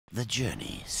the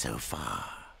journey so far.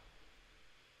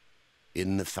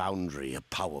 In the Foundry, a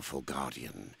powerful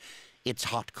guardian. Its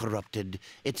heart corrupted,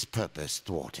 its purpose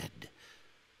thwarted.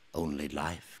 Only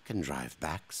life can drive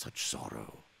back such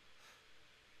sorrow.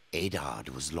 Adard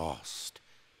was lost,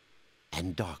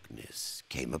 and darkness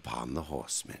came upon the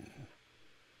horsemen.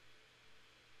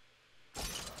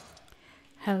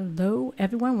 Hello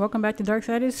everyone, welcome back to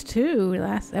Darksiders 2.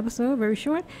 Last episode, very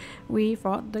short, we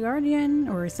fought the Guardian,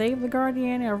 or saved the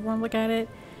Guardian, everyone look at it,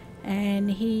 and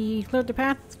he cleared the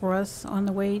path for us on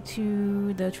the way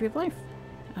to the Tree of Life.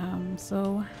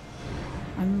 So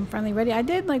I'm finally ready. I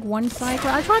did like one side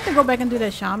quest. I tried to go back and do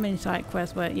that shaman side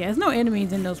quest, but yeah, there's no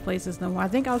enemies in those places no more. I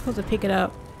think I was supposed to pick it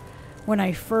up when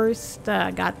I first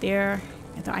got there,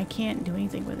 and so I can't do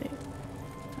anything with it.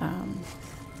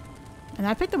 And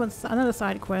I picked up another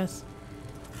side quest.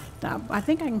 I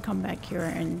think I can come back here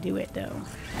and do it though.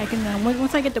 I can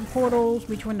once I get the portals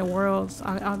between the worlds,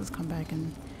 I'll just come back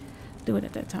and do it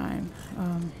at that time.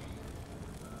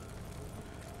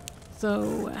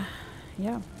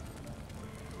 Yeah.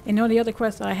 And all the other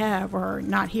quests that I have are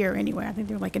not here anyway. I think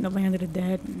they're like in the land of the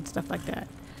dead and stuff like that.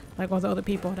 Like all the other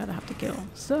people that I have to kill.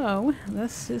 So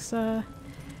let's just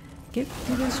get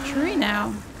to this tree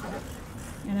now.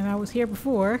 And if I was here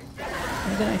before,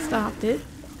 and then I stopped it.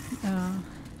 I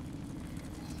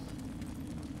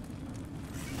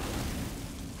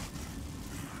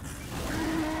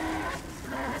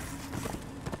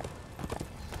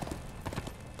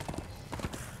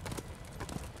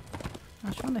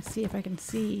was trying to see if I can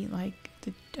see like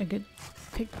a good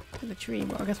pick of the tree.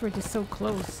 Well, I guess we're just so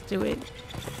close to it.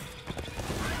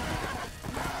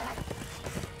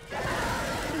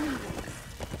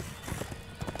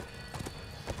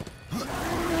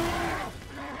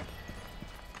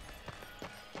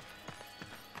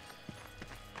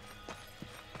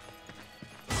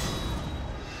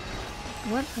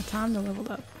 What a time to level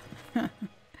up.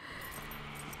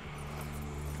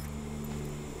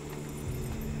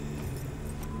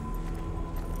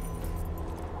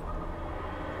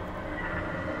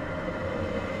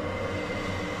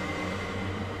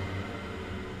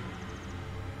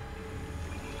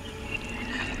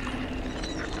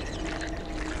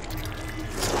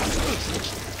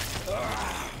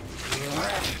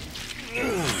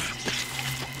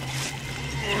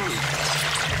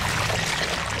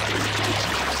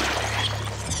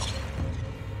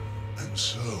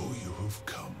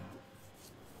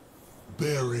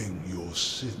 Bearing your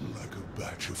sin like a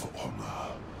badge of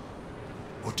honor.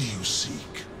 What do you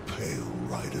seek, Pale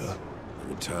Rider? The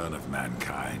return of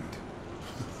mankind.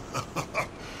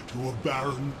 To a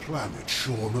barren planet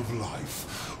shorn of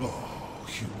life. Oh,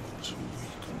 humans are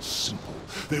weak and simple.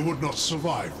 They would not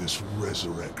survive this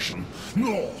resurrection,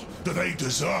 nor do they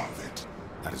deserve it.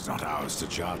 That is not ours to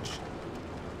judge.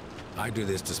 I do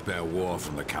this to spare war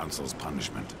from the Council's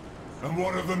punishment. And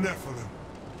what of the Nephilim?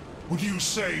 Would you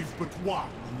save but one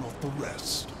and not the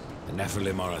rest? The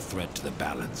Nephilim are a threat to the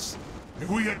balance. If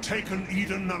we had taken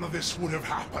Eden, none of this would have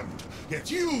happened.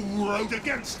 Yet you rode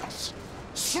against us,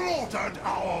 slaughtered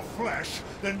our flesh,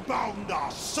 then bound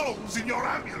our souls in your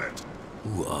amulet.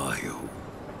 Who are you?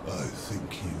 I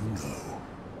think you know.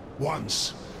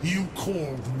 Once, you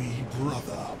called me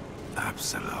brother.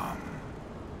 Absalom.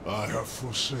 I have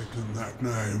forsaken that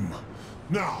name.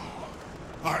 Now,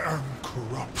 I am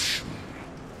corruption.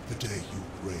 The day you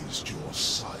raised your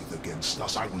scythe against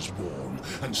us, I was born,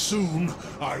 and soon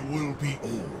I will be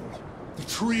all. The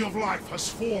Tree of Life has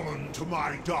fallen to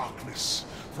my darkness,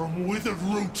 from withered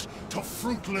root to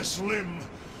fruitless limb,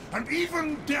 and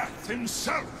even Death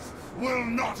himself will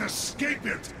not escape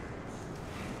it.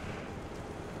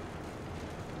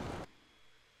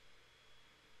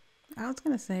 I was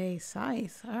gonna say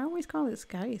scythe. I always call it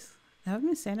scythe. I've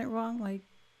been saying it wrong like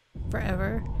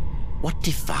forever. What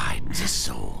defines a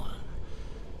soul?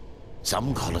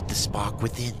 Some call it the spark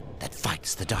within that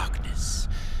fights the darkness,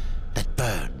 that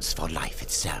burns for life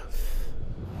itself.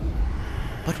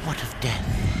 But what of Death,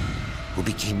 who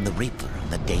became the Reaper on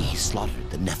the day he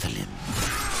slaughtered the Nephilim?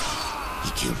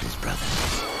 He killed his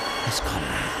brothers, his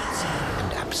comrades,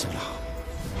 and Absalom.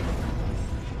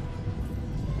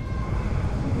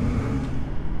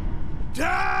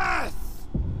 Death!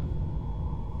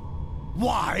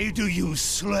 Why do you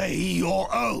slay your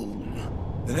own?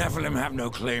 The Nephilim have no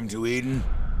claim to Eden.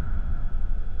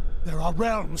 There are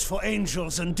realms for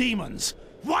angels and demons.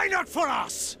 Why not for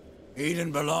us?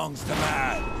 Eden belongs to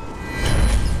man.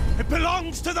 It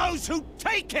belongs to those who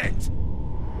take it!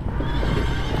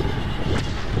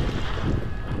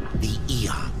 The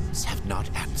eons have not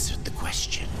answered the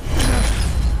question.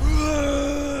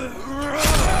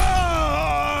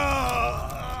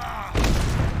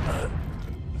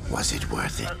 Was it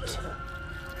worth it?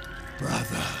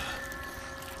 Brother.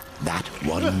 That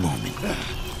one moment.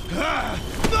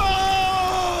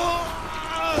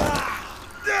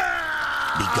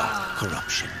 Begot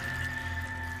corruption.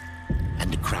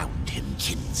 And crowned him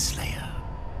Kinslayer.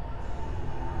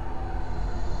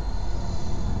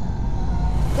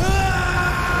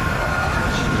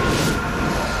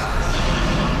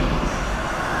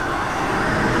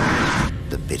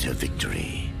 The bitter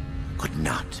victory could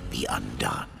not be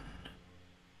undone.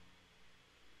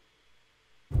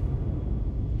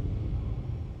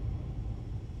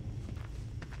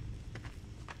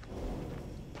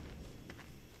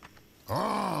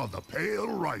 Ah, the Pale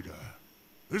Rider.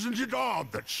 Isn't it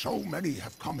odd that so many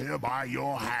have come here by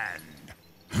your hand?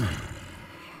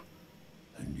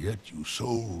 And yet you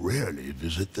so rarely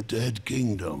visit the Dead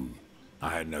Kingdom.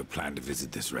 I had no plan to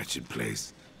visit this wretched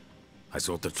place. I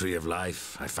sought the Tree of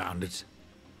Life. I found it.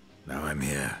 Now I'm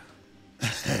here.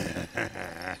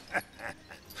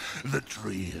 The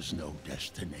tree is no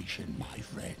destination, my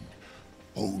friend.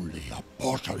 Only a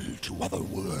portal to other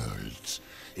worlds.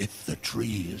 If the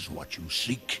tree is what you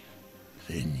seek,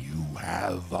 then you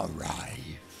have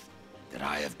arrived. That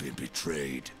I have been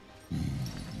betrayed.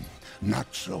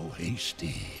 Not so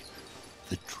hasty.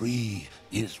 The tree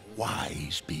is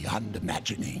wise beyond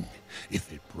imagining.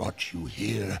 If it brought you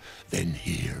here, then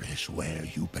here is where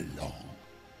you belong.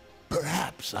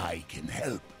 Perhaps I can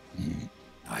help.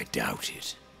 I doubt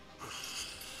it.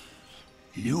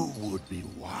 You would be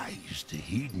wise to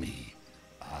heed me.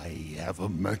 I have a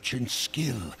merchant's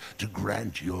skill to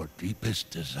grant your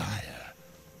deepest desire.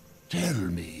 Tell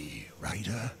me,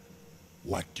 Rider,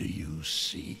 what do you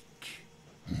seek?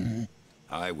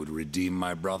 I would redeem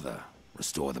my brother,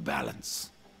 restore the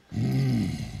balance.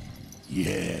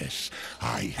 Yes,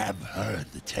 I have heard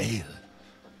the tale.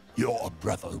 Your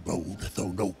brother rode,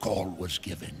 though no call was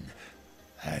given,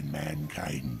 and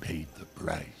mankind paid the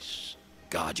price.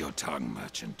 Guard your tongue,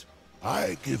 merchant.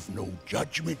 I give no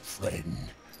judgment, friend.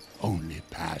 Only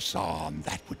pass on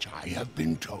that which I have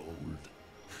been told.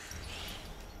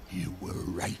 You were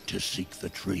right to seek the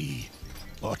tree,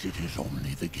 but it is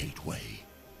only the gateway.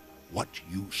 What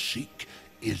you seek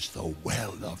is the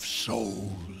Well of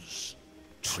Souls.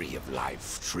 Tree of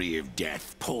Life, Tree of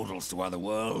Death, portals to other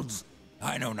worlds.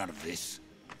 I know none of this.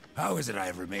 How is it I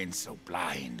have remained so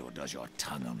blind, or does your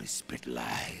tongue only spit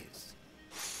lies?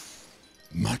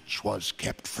 Much was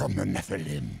kept from the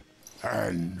Nephilim,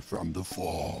 and from the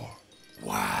Four.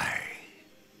 Why?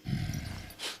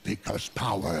 Because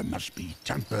power must be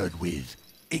tempered with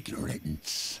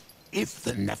ignorance. If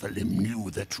the Nephilim knew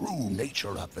the true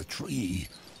nature of the tree,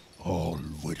 all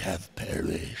would have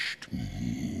perished.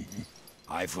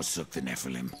 I forsook the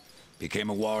Nephilim, became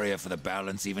a warrior for the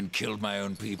balance, even killed my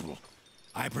own people.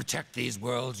 I protect these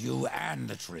worlds, you and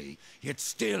the tree, yet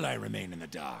still I remain in the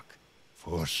dark.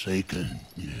 Forsaken,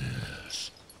 yes.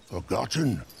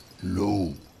 Forgotten?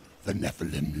 No. The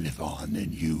Nephilim live on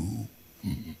in you.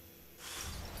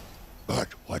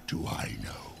 But what do I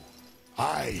know?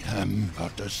 I am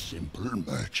but a simple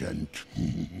merchant.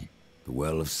 The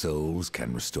Well of Souls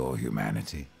can restore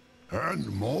humanity. And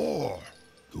more.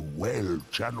 The well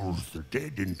channels the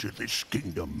dead into this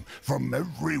kingdom from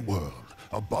every world,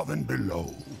 above and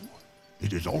below.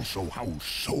 It is also how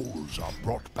souls are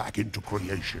brought back into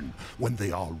creation when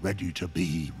they are ready to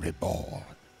be reborn.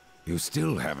 You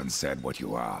still haven't said what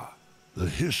you are. The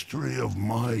history of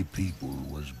my people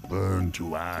was burned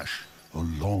to ash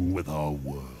along with our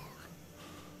world.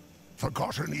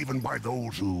 Forgotten even by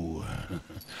those who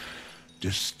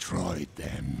destroyed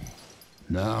them.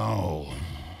 Now,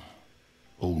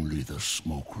 only the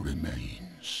smoke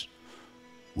remains.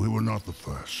 We were not the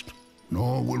first,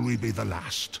 nor will we be the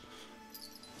last.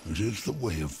 It is the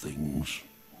way of things.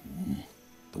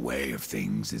 The way of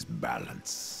things is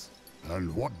balance.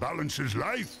 And what balances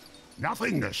life?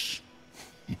 Nothingness.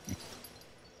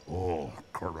 Or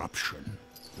corruption.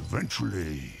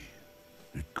 Eventually,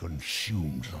 it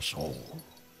consumes us all.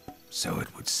 So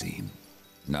it would seem.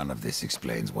 None of this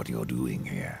explains what you're doing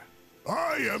here.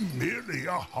 I am merely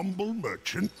a humble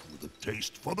merchant with a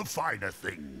taste for the finer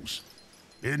things.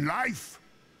 In life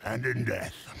and in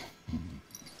death.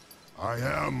 I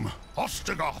am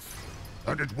Ostagoth,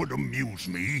 and it would amuse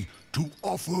me to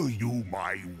offer you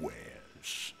my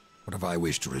wares. What if I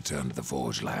wish to return to the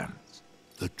Forge Lands?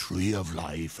 The Tree of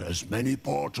Life has many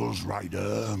portals,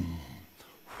 Rider.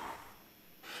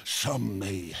 Some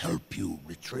may help you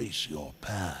retrace your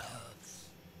path.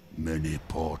 Many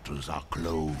portals are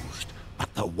closed,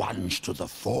 but the ones to the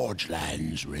Forge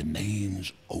Lands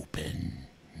remains open.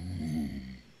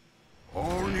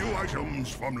 All new items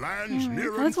from lands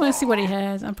near I just want to see what he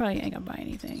has. I probably ain't gonna buy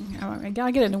anything. I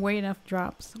gotta get it in a way enough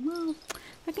drops. Well,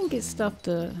 I can get stuff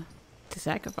to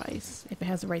sacrifice if it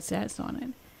has the right stats on it.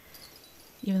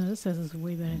 Even though this says it's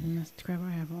way better than this crap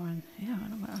I have on. Yeah, I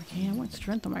don't know. Okay, I want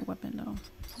strength on my weapon though.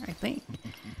 I think.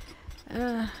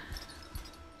 I'm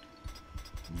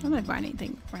not buying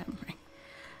anything random.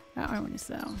 I don't want to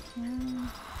sell.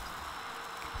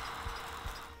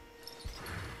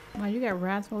 Wow, you got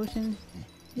wrath potions.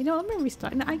 You know, let me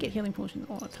restart. No, I get healing potions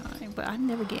all the time, but I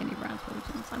never get any wrath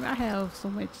potions. I mean, I have so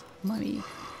much money.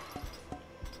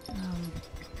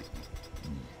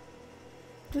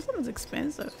 This one is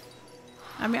expensive.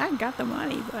 I mean, I got the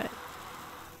money, but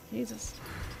Jesus.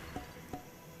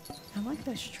 I like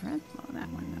the strength on that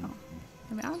one though.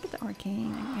 I mean, I'll get the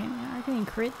arcane. Arcane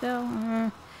crit though.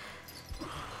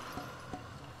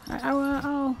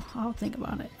 I'll think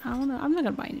about it. I don't know. I'm not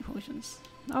gonna buy any potions.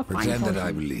 I'll find Pretend that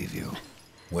I potions. believe you.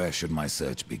 Where should my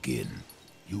search begin?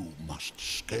 You must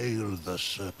scale the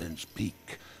serpent's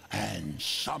peak and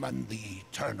summon the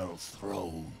eternal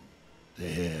throne.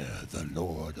 There the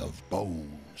Lord of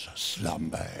Bones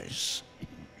slumbers.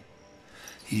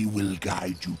 He will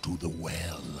guide you to the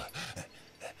well,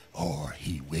 or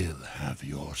he will have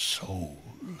your soul.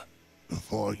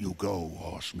 Before you go,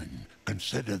 horseman,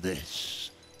 consider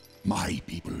this. My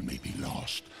people may be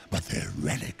lost, but their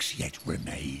relics yet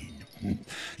remain.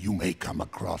 You may come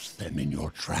across them in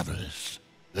your travels.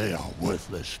 They are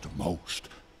worthless to most,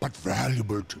 but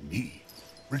valuable to me.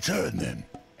 Return them,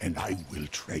 and I will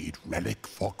trade relic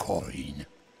for coin.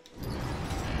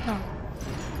 Oh.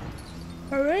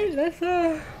 Alright, let's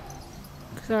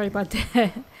sorry about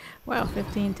that. Wow,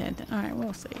 15, 10, 10. Alright,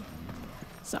 we'll see.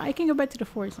 So I can go back to the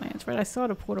Forest Lands, right? I saw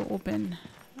the portal open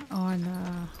on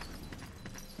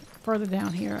further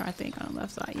down here, I think, on the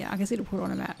left side. Yeah, I can see the portal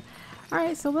on the map.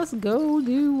 Alright, so let's go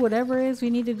do whatever it is we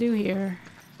need to do here.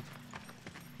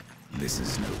 This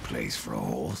is no place for a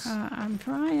horse. I'm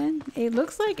trying. It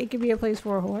looks like it could be a place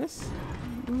for a horse.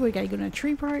 Ooh, we gotta go to the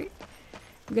tree part.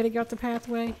 We gotta go up the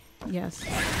pathway. Yes.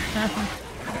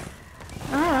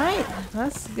 Alright,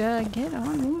 let's get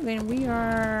on moving. We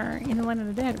are in the land of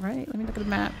the dead, right? Let me look at the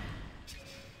map.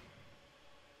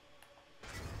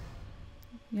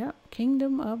 Yep,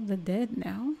 Kingdom of the Dead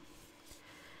now.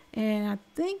 And I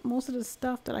think most of the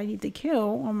stuff that I need to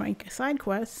kill on my side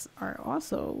quests are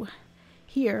also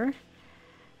here.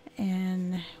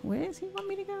 And where does he want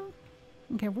me to go?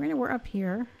 Okay, we're up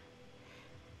here.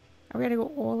 I gotta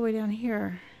go all the way down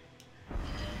here.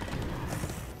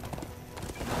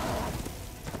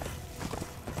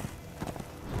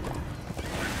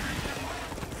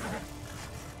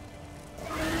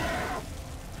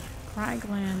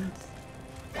 Craglands.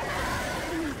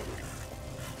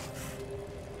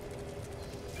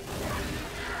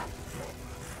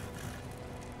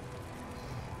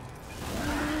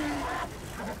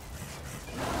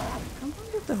 How long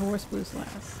does the horse boost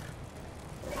last?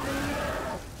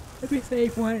 Let me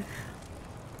save one.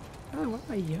 Oh, why am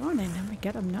I yawning? Oh my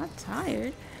god, I'm not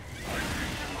tired.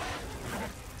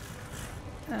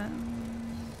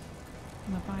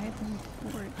 Leviathan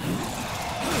Forge.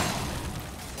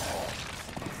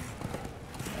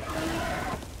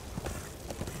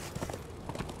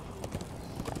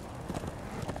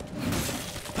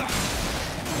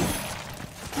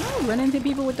 Run into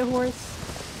people with the horse.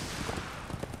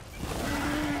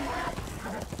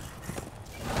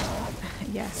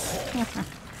 Yes.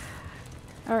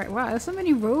 Alright, wow, there's so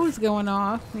many roads going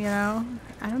off, you know.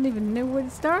 I don't even know where to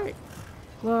start.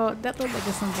 Well, that looks like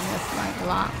it's something that's like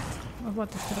locked. What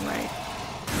about this to the right?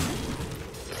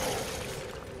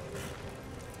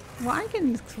 Well, I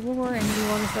can explore and do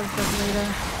all this other stuff later.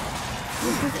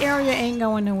 This area ain't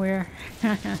going nowhere.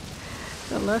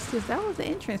 The lustrous, that was the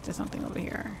entrance to something over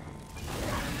here.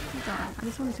 Hold on, I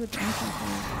just want to see what the entrance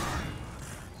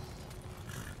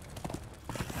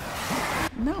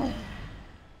is. No.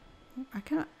 I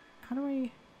can't. How do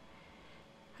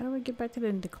I get back to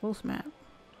the close map?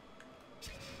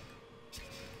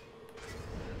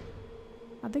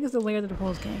 I think it's the lair of the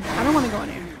Pulse King. I don't want to go in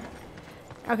there.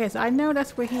 Okay, so I know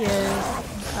that's where he is.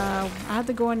 I have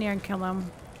to go in there and kill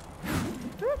him.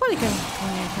 Everybody can go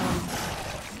in there and kill him.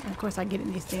 And of course, I get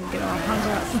in these things, get all hung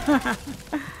up.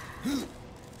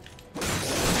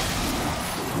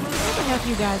 What the heck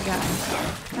you guys got?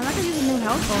 I'm not gonna use a new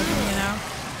health potion, you know.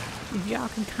 If y'all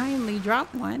can kindly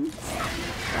drop one.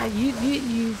 You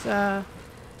use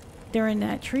during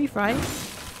that tree fight.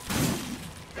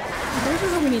 This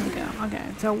is where we need to go. Okay,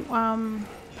 so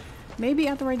maybe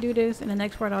after I do this, in the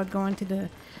next part I'll go into the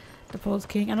Pulse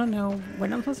King. I don't know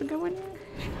when I'm supposed to go in there.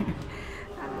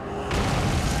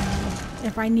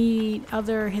 if I need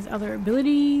his other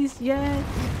abilities yet.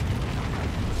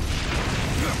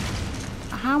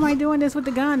 How am I doing this with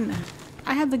the gun?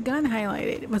 I have the gun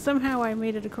highlighted, but somehow I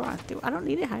made it across. I don't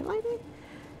need it highlighted?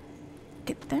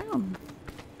 Get down.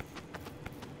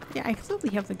 Yeah, I clearly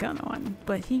have the gun on,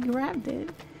 but he grabbed it.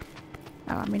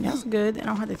 Oh, I mean, that's good. I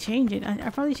don't have to change it. I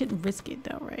probably shouldn't risk it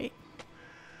though, right?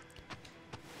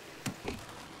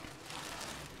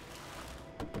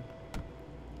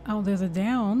 Oh, there's a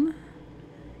down.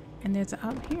 And there's an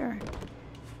up here.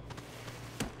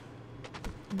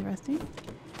 Interesting.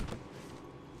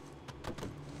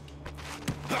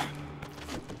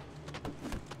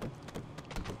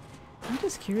 I'm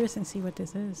just curious and see what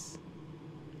this is.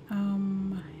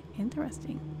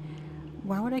 Interesting.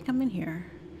 Why would I come in here?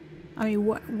 I mean,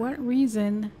 what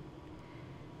reason?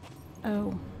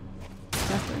 Oh,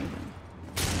 that's the reason.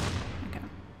 Okay.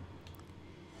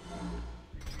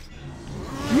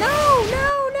 No,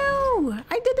 no, no!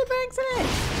 I did it by accident!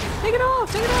 Take it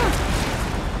off, take it off!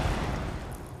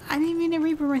 I didn't mean to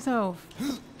reaper myself.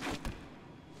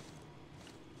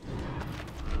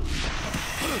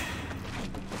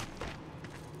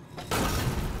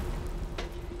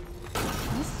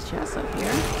 Chest up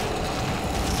here.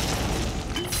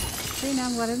 See, now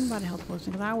I'm glad I didn't buy the health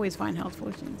potion because I always find health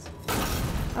potions.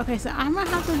 Okay, so I'm gonna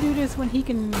have to do this when he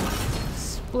can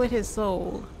split his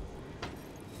soul.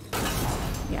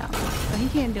 Yeah, so he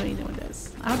can't do anything with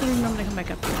this. I have to remember to come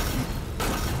back up here.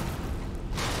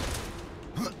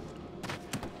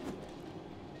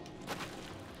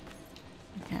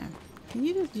 Okay, can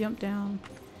you just jump down?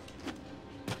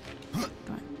 Come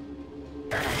on.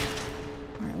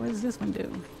 Alright, what does this one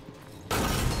do?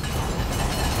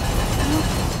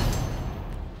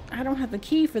 I don't have the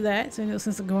key for that, so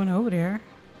since I'm going over there.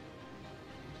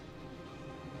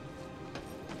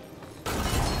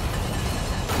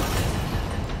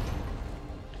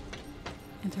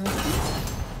 Interesting.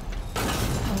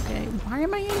 Okay, why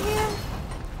am I in here?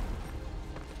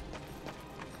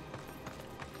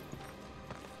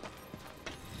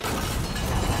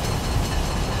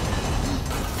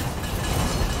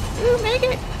 Ooh, make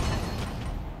it!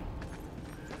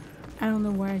 I don't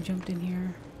know why I jumped in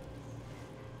here.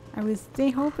 I was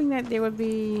hoping that there would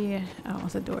be... Oh,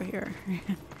 it's a door here.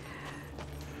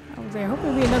 I was there hoping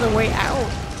there would be another way out.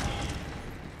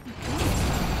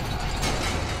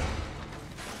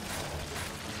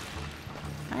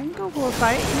 I can go for a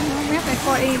fight. You know, we haven't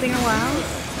fought anything in a while.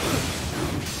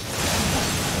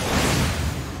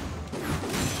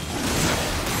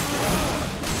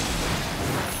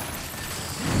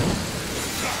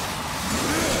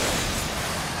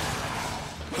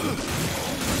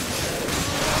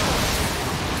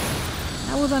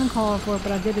 That was uncalled for,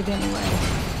 but I did it anyway.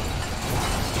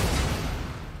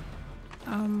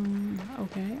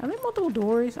 Okay. Are there multiple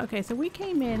doors? Okay, so we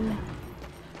came in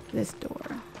this door.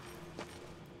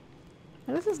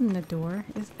 Oh, this isn't a door.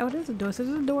 Oh, there's a door. So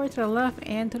there's a door to the left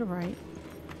and to the right.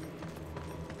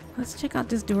 Let's check out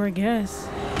this door, I guess.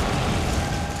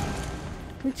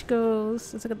 Which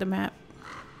goes... Let's look at the map.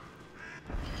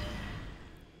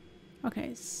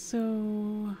 Okay,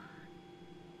 so...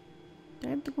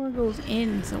 that door goes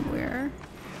in somewhere.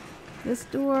 This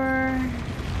door...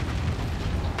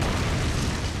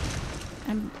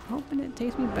 I'm hoping it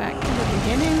takes me back to the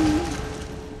beginning.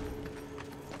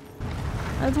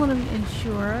 I just want to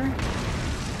ensure.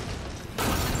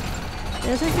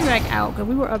 It takes me back out because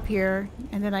we were up here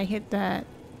and then I hit that,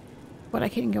 but I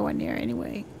couldn't go in there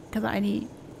anyway because I need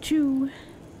two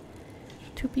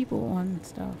people on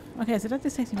stuff. Okay, so that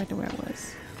just takes me back to where I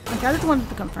was. Like, I just wanted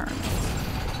to confirm.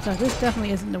 So this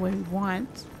definitely isn't the way we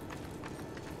want.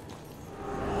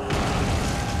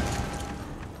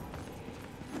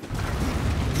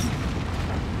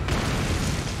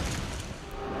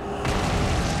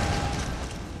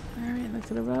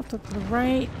 To the left, up to the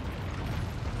right.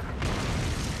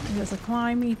 There's a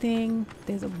climbing thing.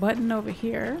 There's a button over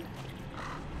here.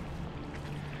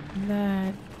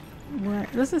 That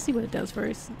let's just see what it does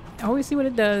first. I always see what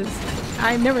it does.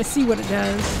 I never see what it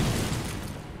does.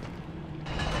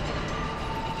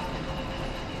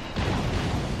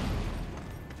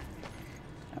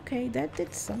 Okay, that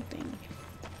did something.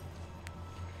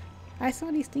 I saw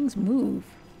these things move.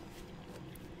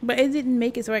 But it didn't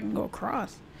make it so I can go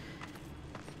across.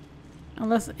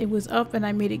 Unless it was up and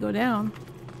I made it go down.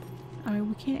 I mean,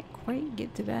 we can't quite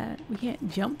get to that. We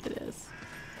can't jump to this.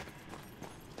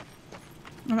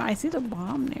 I mean, I see the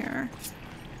bomb there.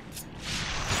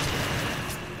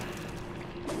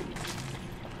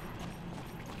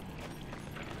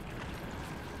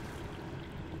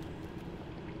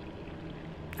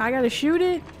 I gotta shoot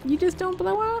it? You just don't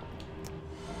blow up?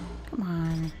 Come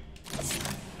on.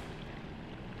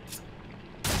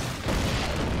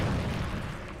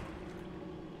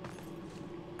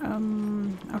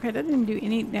 Okay, that didn't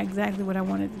do exactly what I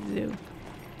wanted to do.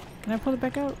 Can I pull it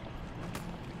back out?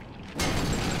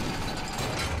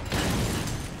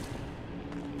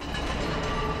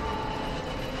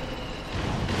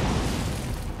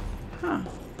 Huh.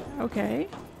 Okay.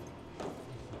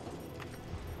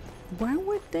 Why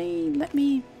would they let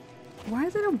me... Why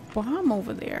is there a bomb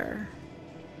over there?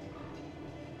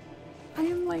 I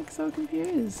am like so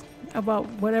confused about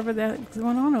whatever that's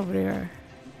going on over there.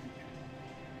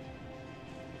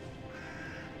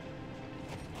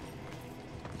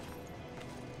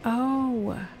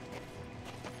 Oh.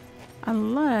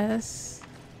 Unless...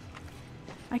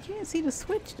 I can't see the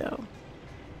switch though.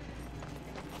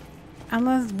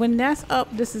 Unless when that's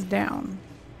up, this is down.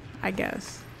 I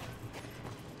guess.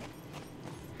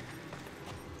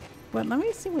 But let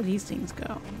me see where these things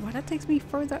go. Well, that takes me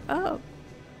further up.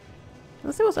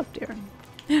 Let's see what's up there.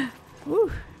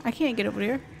 Ooh, I can't get over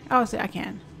there. Oh, see, I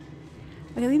can.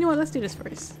 Okay, you know what? Let's do this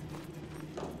first.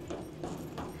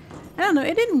 I don't know.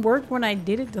 It didn't work when I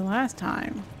did it the last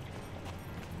time.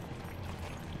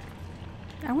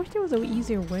 I wish there was an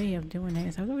easier way of doing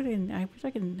this. I wish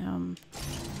I could,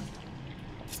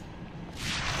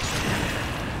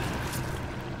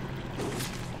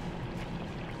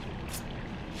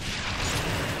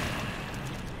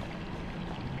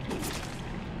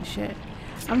 Shit.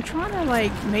 I'm trying to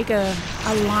like make a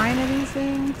line of these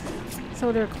things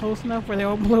so they're close enough where they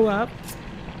all blow up.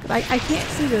 But I can't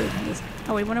see this.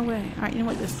 Oh wait, went away. Alright, you know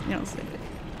what, this, let's save it.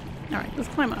 Alright, let's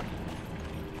climb up.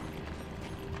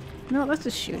 No, let's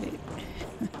just shoot it.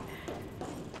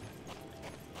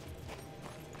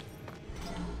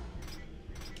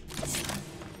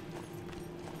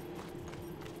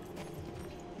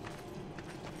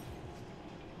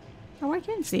 Oh, I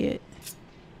can see it.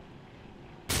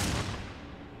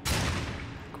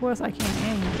 Of course I can't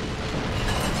aim.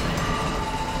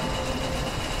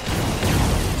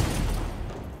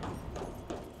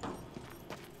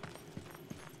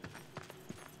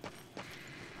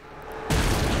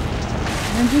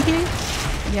 Dungeon key?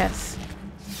 Yes.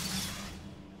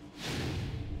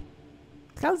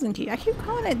 Skeleton key. I keep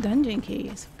calling it dungeon key.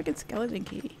 It's a freaking skeleton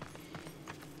key.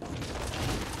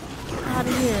 Get out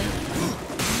of here.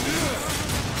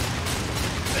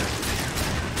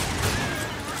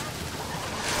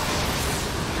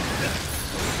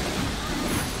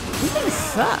 These things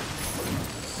suck.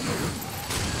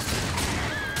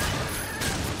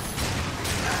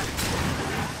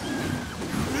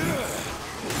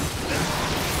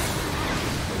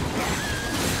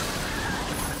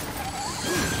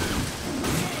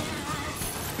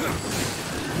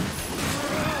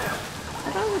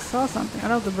 Saw something. I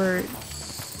know the bird.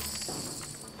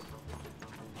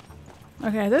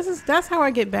 Okay, that's how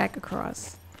I get back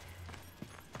across.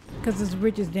 Because this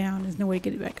bridge is down, there's no way to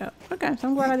get it back up. Okay, so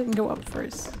I'm glad I didn't go up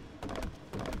first. Of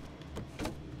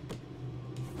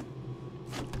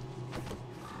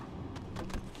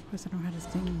course, I don't know how this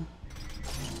thing.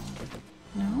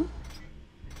 No?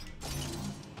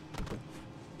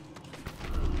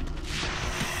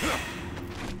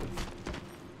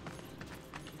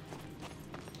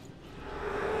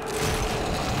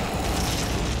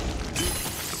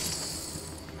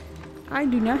 I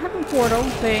do not have a portal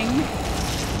thing.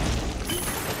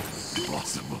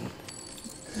 Possible.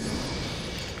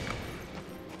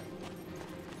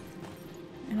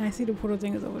 And I see the portal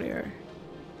thing is over there.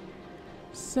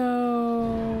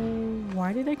 So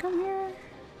why did I come here?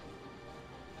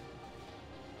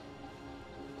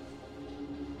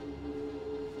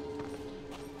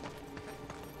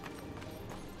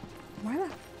 Why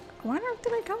on earth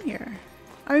did I come here?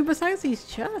 I mean, besides these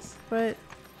chests, but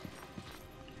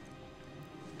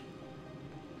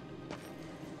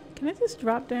can I just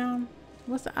drop down?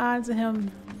 What's the odds of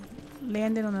him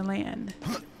landing on the land?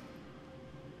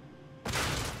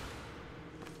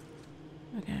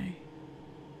 Okay.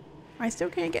 I still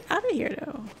can't get out of here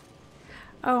though.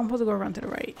 Oh, I'm supposed to go around to the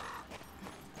right.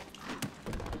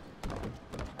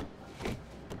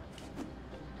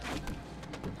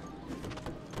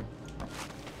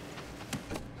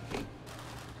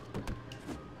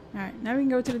 Alright, now we can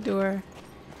go to the door.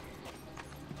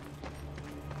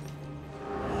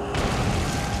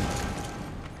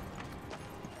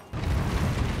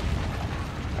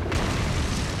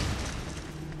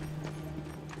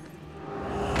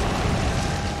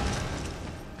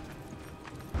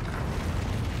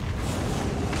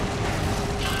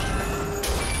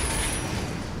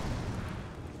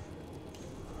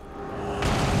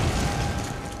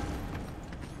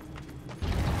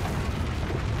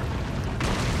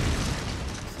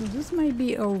 This might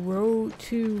be a road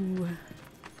to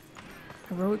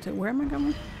where am I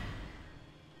going?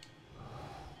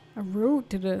 A road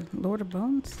to the Lord of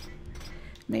Bones?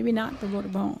 Maybe not the Lord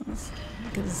of Bones.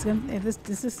 Because it's gonna, if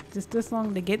this is just this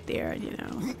long to get there, you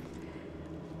know.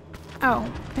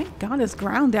 Oh, thank God there's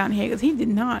ground down here because he did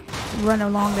not run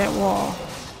along that wall.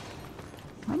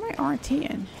 Why am I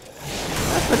RTing?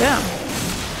 That's for them.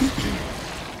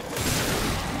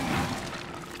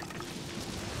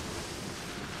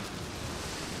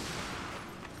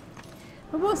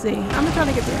 But we'll see. I'm gonna try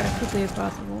to get there as quickly as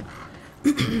possible.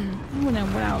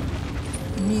 Without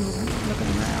me looking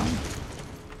around.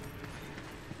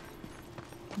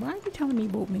 Why are you telling me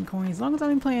Boatman coins? As long as I've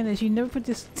been playing this, you never put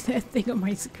this thing on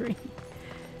my screen.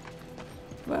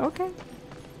 Well, okay.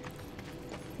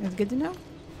 That's good to know.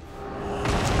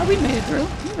 Oh, we made it through.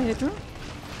 We made it through.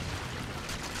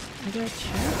 I got a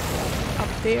chest up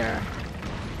there.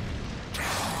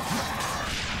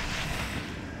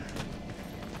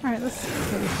 Alright, let's see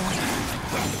what we've got.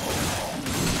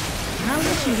 How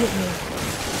did she hit me?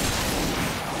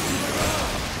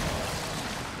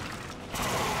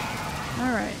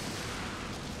 Alright.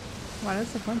 Wow,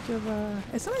 that's a bunch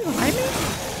of, is somebody behind me?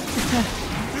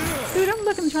 Dude, I'm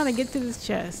looking trying to get to this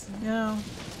chest, you know?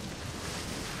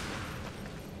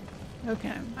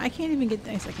 Okay. I can't even get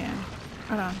this. I can.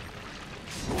 Hold on.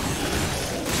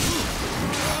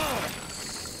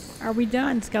 Are we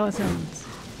done, skeletons?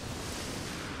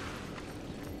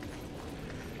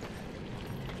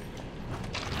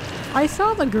 I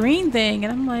saw the green thing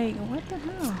and I'm like, what the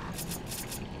hell?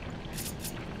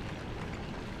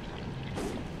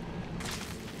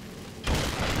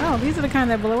 Oh, these are the kind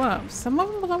that blow up. Some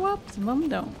of them blow up, some of them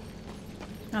don't.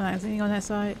 Oh, no, is anything on that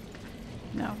side?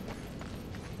 No.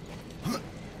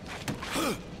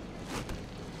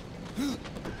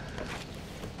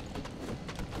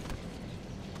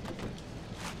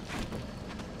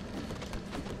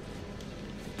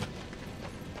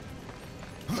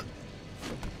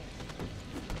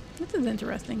 This is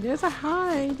interesting. There's a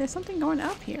hide. There's something going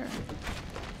up here.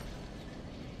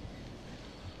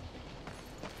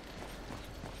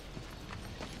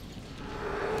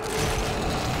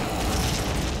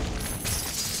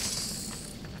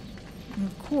 And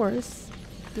of course,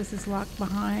 this is locked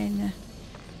behind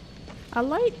a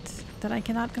light that I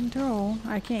cannot control.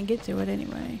 I can't get to it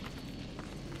anyway.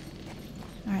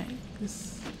 Alright,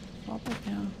 just fall back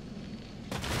down.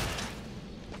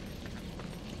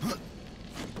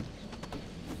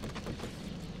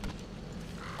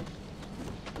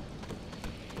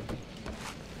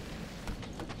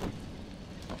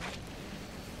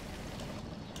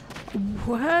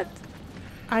 What?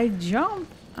 I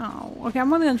jumped? Oh, okay,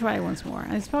 I'm only gonna try it once more.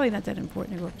 It's probably not that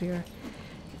important to go up there.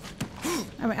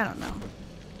 I mean, I don't know.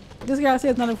 This guy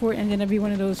says it's not important, and then there'll be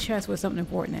one of those chests with something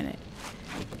important in it.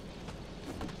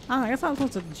 I don't know, I guess I'm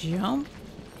supposed to jump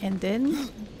and then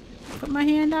put my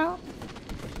hand out,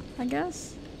 I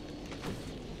guess.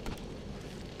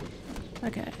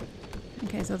 Okay.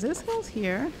 Okay, so this goes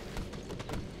here.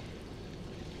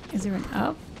 Is there an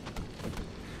up?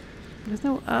 There's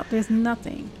no up. There's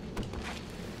nothing.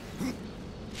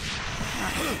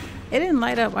 It didn't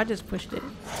light up. I just pushed it.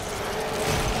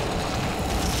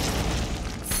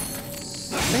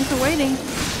 Thanks for waiting.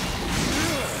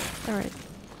 Alright.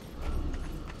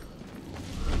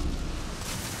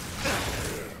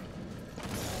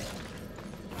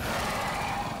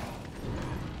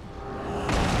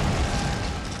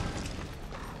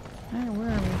 Where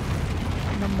are we?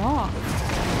 The mall.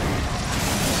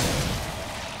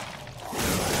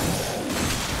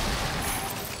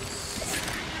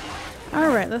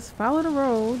 Alright, let's follow the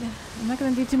road. I'm not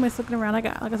gonna do too much looking around. Like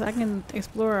I said, I can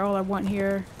explore all I want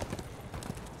here.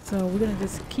 So we're gonna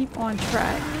just keep on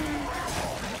track.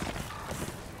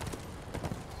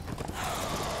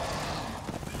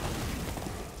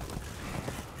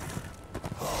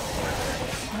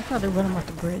 I thought they were running off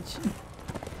the bridge.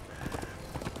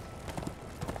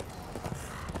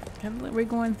 We're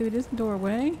going through this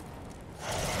doorway.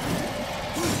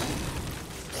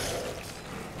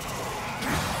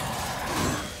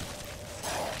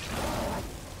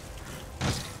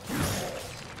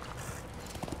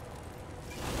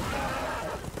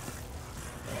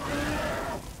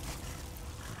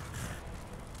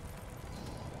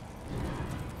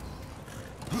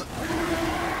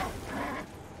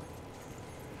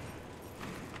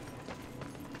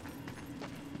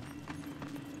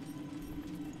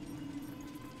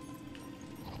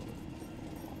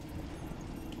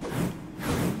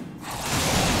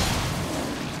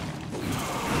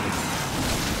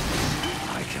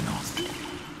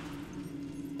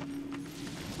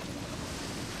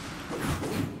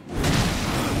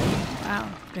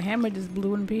 The hammer just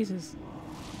blew in pieces.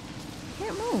 I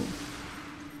can't move.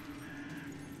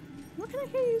 What can I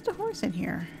use the horse in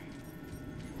here?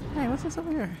 Hey, what's this over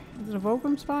here? Is it a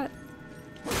Volcrum spot?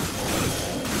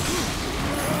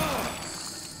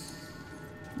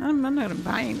 I'm not gonna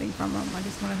buy anything from him. I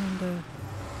just wanted him to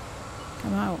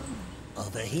come out.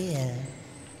 Over here.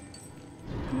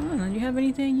 Come on, do you have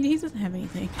anything? He doesn't have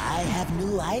anything. I have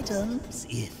new items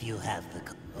if you have the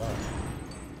code.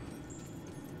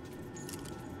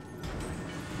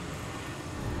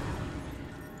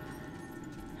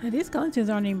 These skeletons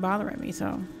aren't even bothering me,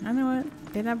 so I know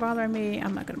what. They're not bothering me.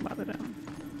 I'm not gonna bother them.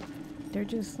 They're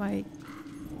just like,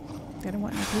 they don't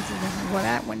want no pieces of them. Well,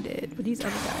 that one did, but these other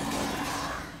guys didn't.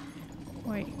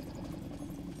 Wait.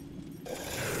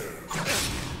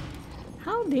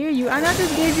 How dare you? I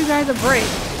just gave you guys a break.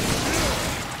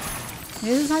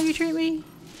 This is how you treat me?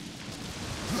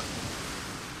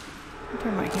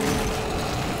 Turn my camera.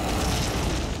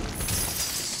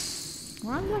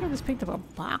 Why well, like I just picked up a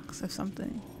box or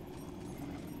something?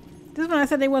 This is when I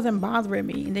said they wasn't bothering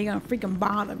me, and they gonna freaking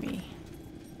bother me.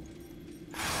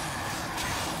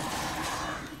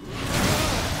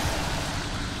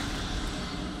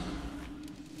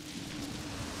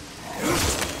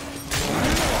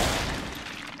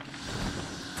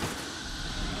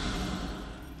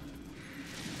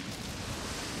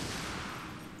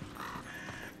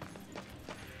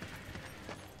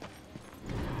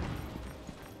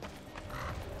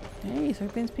 Hey,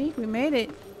 Serpent's Peak, we made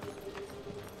it.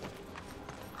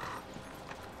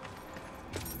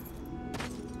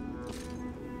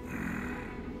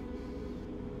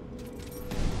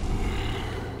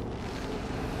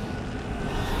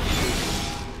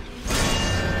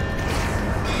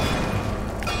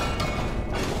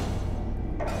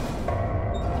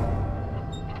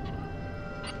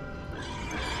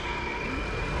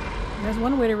 That's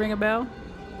one way to ring a bell.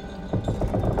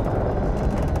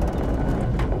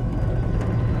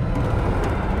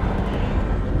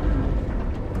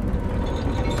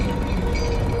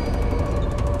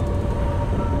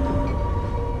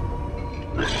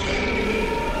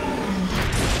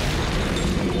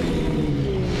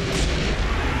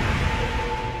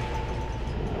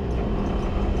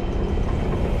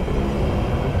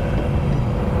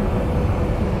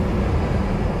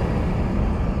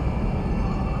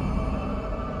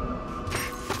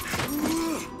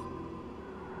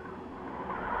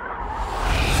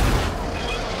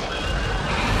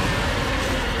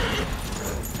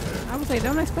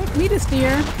 Don't expect me to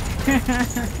steer.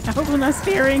 I hope I'm not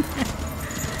steering.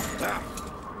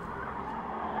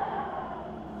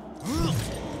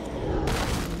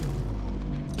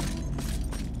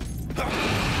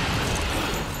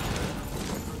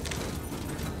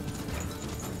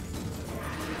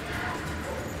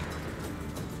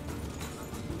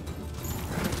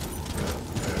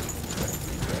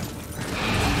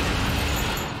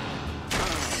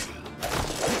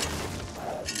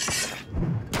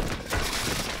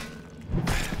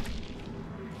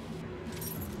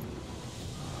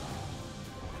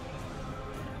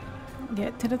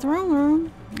 Get to the throne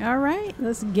room. All right,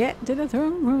 let's get to the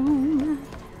throne room.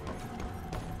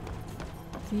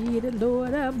 See the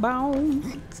Lord of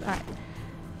Bones. All right.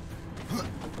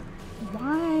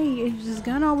 Why is this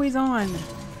gun always on?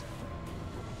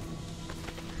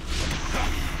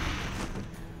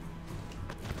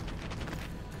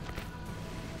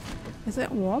 Is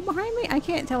that wall behind me? I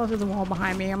can't tell if there's a wall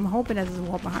behind me. I'm hoping there's a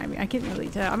wall behind me. I can't really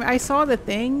tell. I mean, I saw the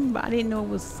thing, but I didn't know it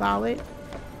was solid.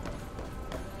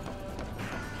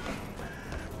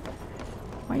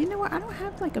 Well, you know what? I don't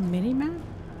have like a mini map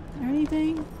or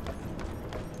anything.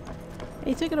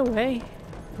 They took it away.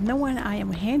 No one. I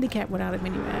am handicapped without a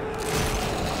mini map.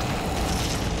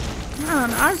 I don't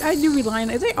know. I do rely on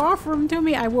it. If they offer them to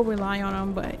me, I will rely on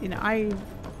them. But you know, I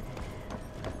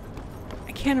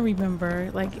can't remember.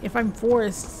 Like if I'm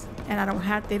forced and I don't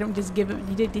have, they don't just give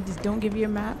it. They just don't give you a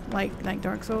map like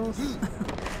Dark Souls.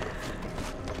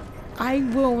 I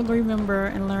will remember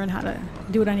and learn how to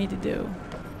do what I need to do.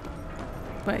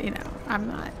 But you know, I'm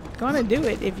not gonna do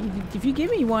it. If you give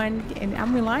me one and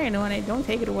I'm relying on it, don't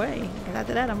take it away. And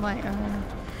after that, I'm like,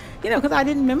 you know, because I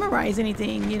didn't memorize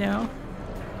anything. You know,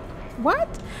 what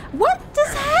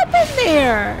just happened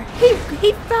there?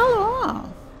 He fell off.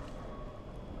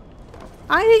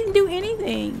 I didn't do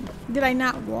anything. Did I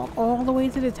not walk all the way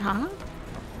to the top?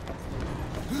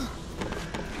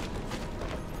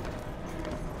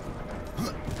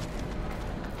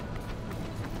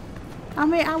 I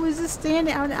mean, I was just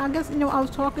standing. I guess, you know, I was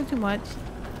talking too much,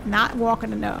 not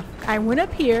walking enough. I went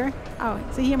up here. Oh,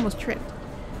 see, he almost tripped.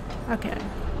 Okay.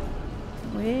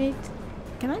 Wait.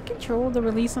 Can I control the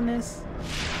release on this?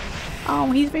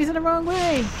 Oh, he's facing the wrong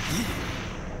way.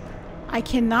 I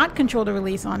cannot control the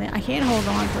release on it. I can't hold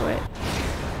on to it.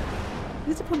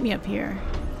 This will put me up here.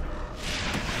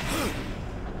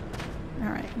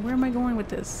 Alright, where am I going with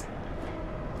this?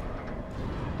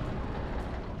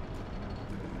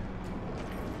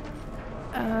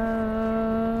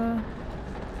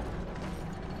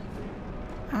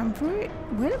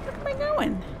 Where the fuck am I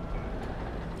going?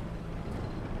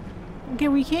 Okay,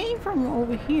 we came from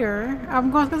over here. I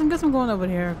guess I'm going over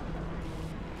there.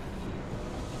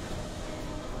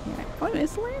 Yeah. Oh,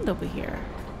 it's land over here.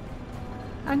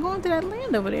 I'm going to that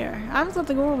land over there. I was about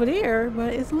to go over there,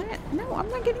 but it's land. No, I'm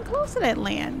not getting close to that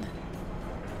land.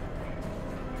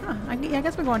 Huh, I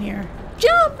guess we're going here.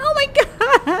 Jump! Oh my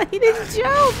god! He didn't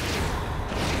jump!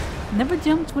 Never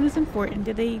jumps when it's important.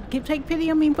 Did they take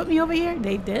pity on me and put me over here?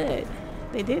 They did.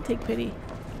 They did take pity.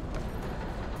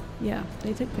 Yeah,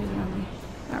 they took pity on me.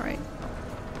 Alright.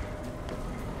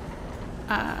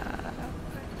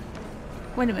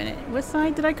 Wait a minute. What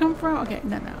side did I come from? Okay,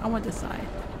 no, I want this side.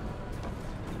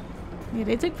 Yeah,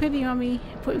 they took pity on me.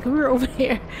 We were over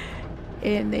here.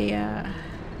 And they,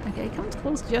 okay, it comes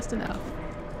close just enough.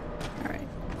 Alright.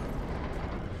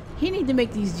 He need to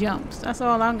make these jumps. That's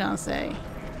all I'm gonna say.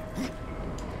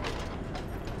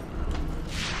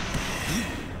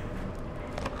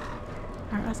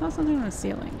 Alright, I saw something on the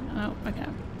ceiling. Oh, okay.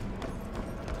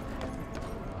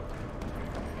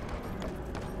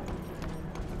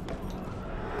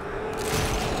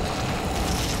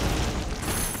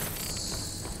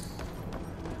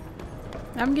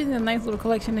 I'm getting a nice little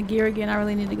collection of gear again. I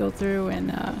really need to go through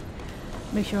and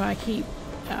make sure I keep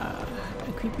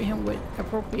equipping him with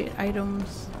appropriate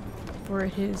items for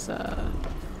his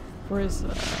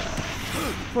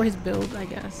build, I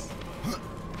guess.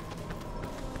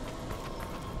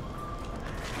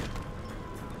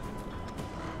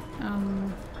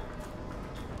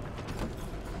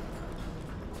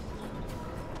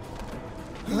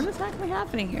 What is actually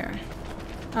happening here?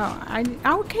 Oh, I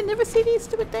can never see these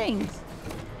stupid things.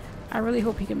 I really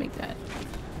hope he can make that.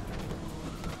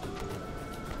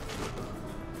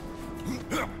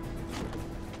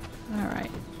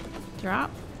 Alright.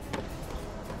 Drop.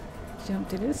 Jump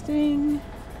to this thing.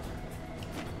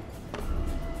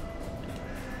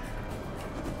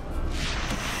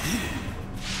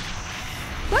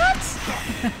 What?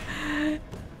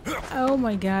 Oh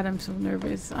my god, I'm so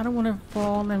nervous. I don't want to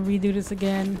fall and redo this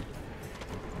again.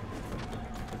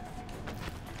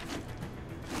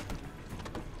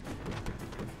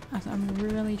 I'm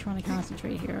really trying to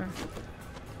concentrate here.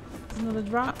 There's another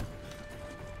drop.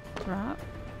 Drop.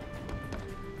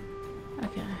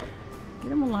 Okay. Get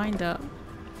them lined up.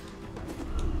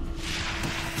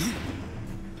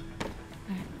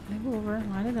 Alright, go over,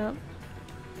 line it up.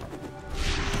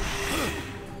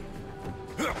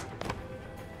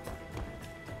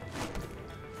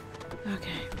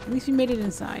 Okay, at least we made it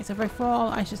inside. So if I fall,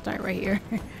 I should start right here.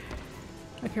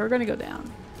 Okay, we're gonna go down.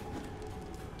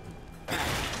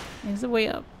 There's a way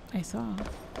up, I saw.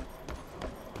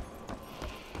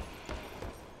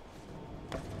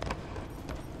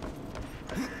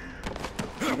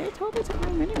 Yeah, they totally took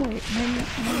my mini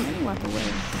wipe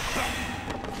away.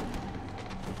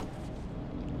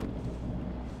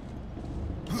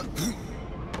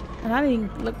 And I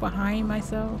didn't look behind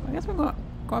myself. I guess we're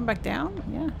going back down?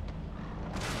 Yeah.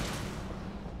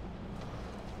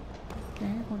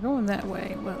 Okay, we're going that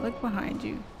way, but look behind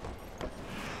you.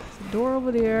 Door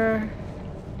over there.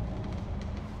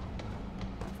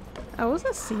 Oh, it's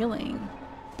a ceiling.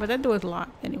 But that door is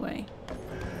locked anyway.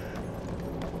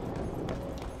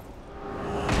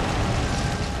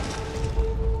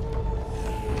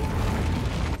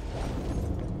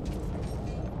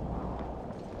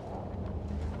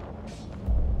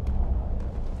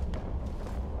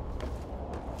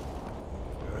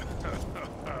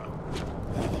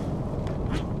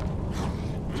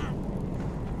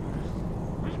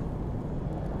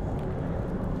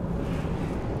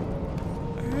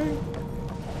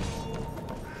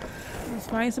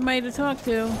 Find somebody to talk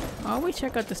to. Always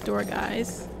check out the store,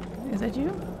 guys. Is that you?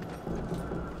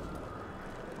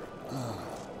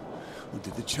 Well,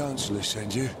 did the Chancellor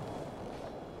send you?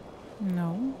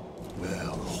 No.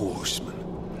 Well, horseman.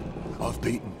 I've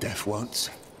beaten Deth once,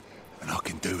 and I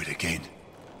can do it again.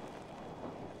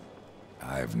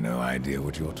 I've no idea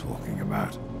what you're talking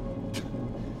about.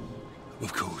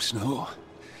 Of course not.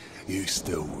 You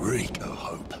still reek of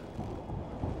hope.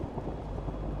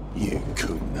 You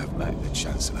couldn't have met the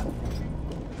Chancellor.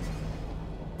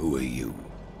 Who are you?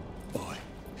 I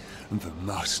am the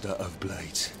Master of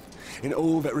Blades, in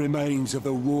all that remains of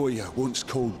the warrior once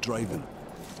called Draven,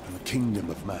 and the kingdom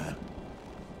of man.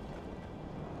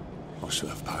 I should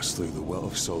have passed through the well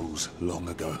of souls long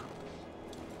ago.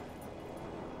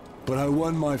 But I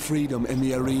won my freedom in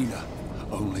the arena,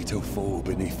 only to fall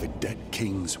beneath the dead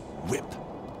king's whip.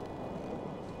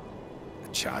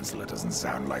 Chancellor doesn't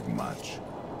sound like much.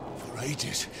 For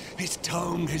ages, his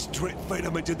tongue has dripped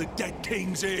venom into the dead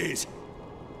king's ears.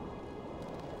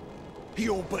 He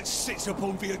all but sits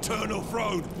upon the eternal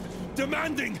throne,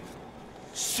 demanding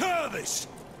service!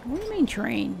 What do you mean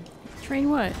train?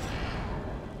 Train what?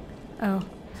 Oh.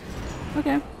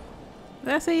 Okay.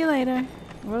 I'll see you later.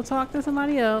 We'll talk to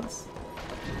somebody else.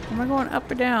 Am I going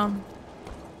up or down?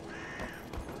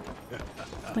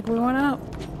 Like we went up.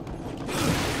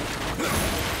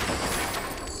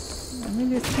 Let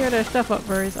me just tear their stuff up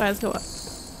first. Alright, let's go up.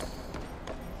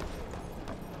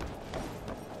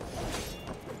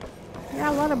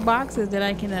 Yeah, a lot of boxes that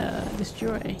I can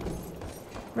destroy.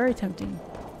 Very tempting.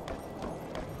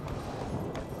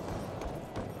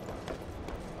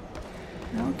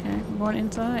 Okay, I'm going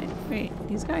inside. Wait,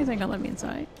 these guys ain't gonna let me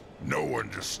inside. No one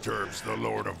disturbs the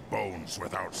Lord of Bones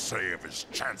without say of his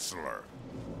Chancellor.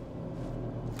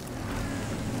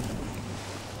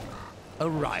 A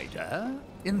rider?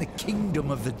 In the kingdom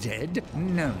of the dead?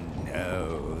 No,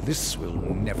 no, this will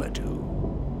never do.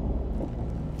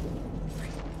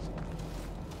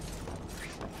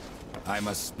 I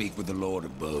must speak with the Lord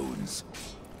of Bones.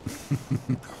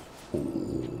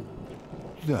 Oh,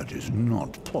 that is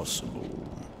not possible.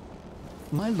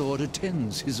 My lord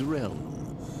attends his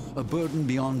realm, a burden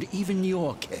beyond even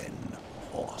your ken,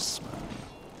 horseman.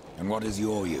 And what is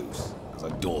your use as a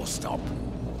doorstop?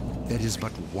 There is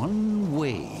but one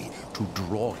way to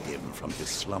draw him from his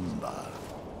slumber.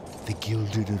 The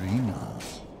Gilded Arena.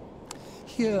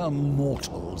 Here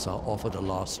mortals are offered a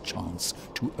last chance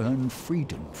to earn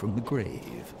freedom from the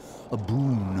grave. A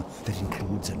boon that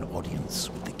includes an audience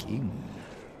with the king.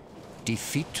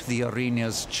 Defeat the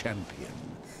arena's champion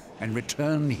and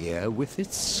return here with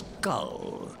its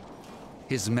skull.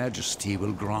 His Majesty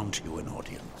will grant you an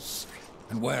audience.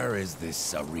 And where is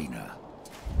this arena?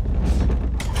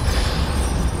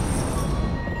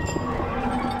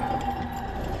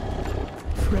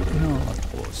 Fret not,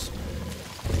 horse.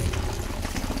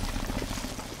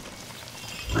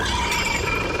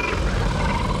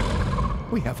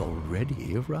 We have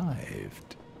already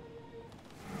arrived.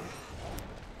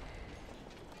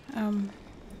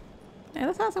 Yeah,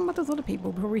 let's ask him about those other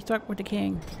people before we start with the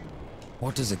king.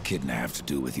 What does Echidna have to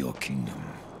do with your kingdom?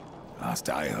 Last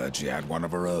I heard, she had one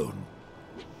of her own.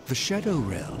 The Shadow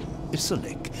Realm,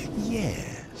 Isalik,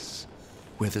 yes.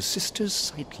 Where the Sisters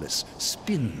Sightless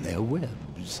spin their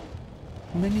webs.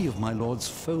 Many of my lord's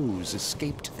foes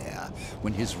escaped there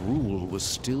when his rule was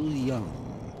still young.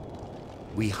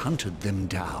 We hunted them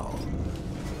down.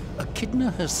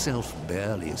 Echidna herself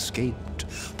barely escaped.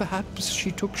 Perhaps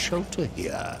she took shelter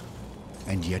here,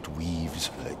 and yet weaves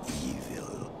her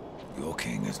evil. Your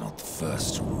king is not the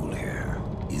first to rule here,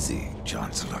 is he,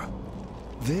 Chancellor?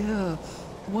 There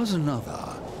was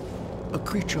another, a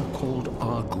creature called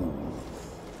Argul,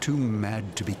 too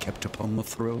mad to be kept upon the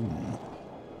throne.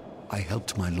 I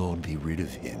helped my lord be rid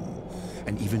of him,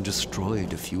 and even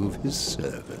destroyed a few of his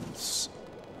servants.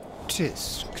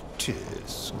 Tisk,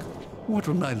 tisk. What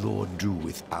will my lord do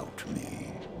without me?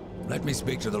 Let me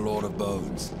speak to the Lord of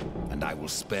Bones, and I will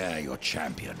spare your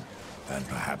champion. And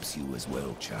perhaps you as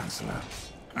well, Chancellor.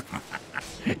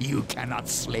 You cannot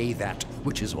slay that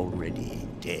which is already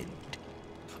dead.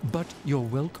 But you're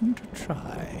welcome to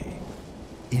try.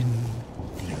 In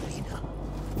the arena.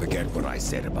 Forget what I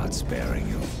said about sparing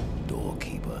your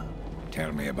doorkeeper.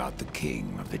 Tell me about the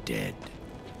king of the dead.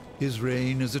 His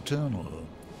reign is eternal.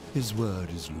 His word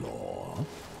is law.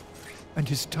 And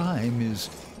his time is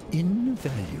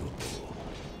invaluable.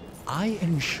 I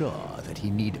ensure that he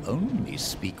need only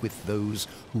speak with those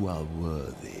who are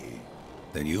worthy.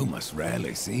 Then you must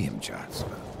rarely see him,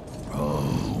 Chancellor.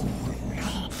 Oh,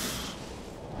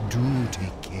 do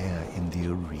take care in the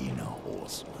arena,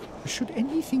 horseman. Should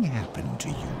anything happen to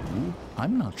you,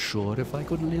 I'm not sure if I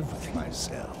could live with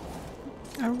myself.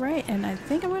 Alright, and I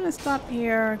think I'm going to stop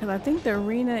here because I think the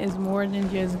arena is more than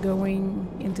just going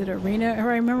into the arena. If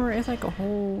I remember, it's like a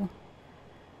whole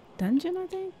dungeon, I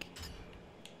think?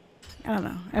 I don't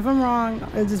know. If I'm wrong,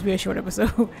 it'll just be a short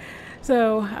episode.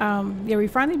 So, yeah, we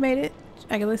finally made it,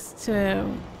 I guess, to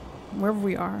wherever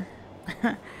we are.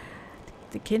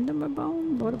 The Kingdom of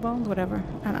Bones? Lord of Bones? Whatever.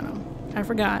 I don't know. I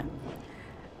forgot.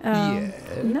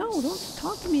 Yes? No, don't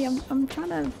talk to me. I'm trying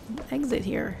to exit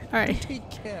here. Alright. Take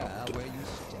care where you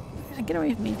step. Get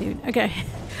away from me, dude. Okay.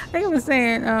 Like I was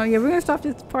saying, yeah, we're going to stop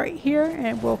this part here,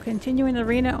 and we'll continue in the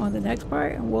arena on the next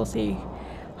part, and we'll see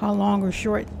how long or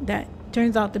short that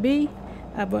turns out to be.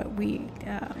 But we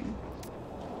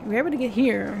were able to get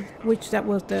here, which that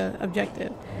was the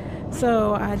objective.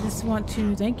 So I just want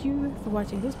to thank you for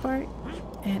watching this part,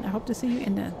 and I hope to see you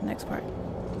in the next part.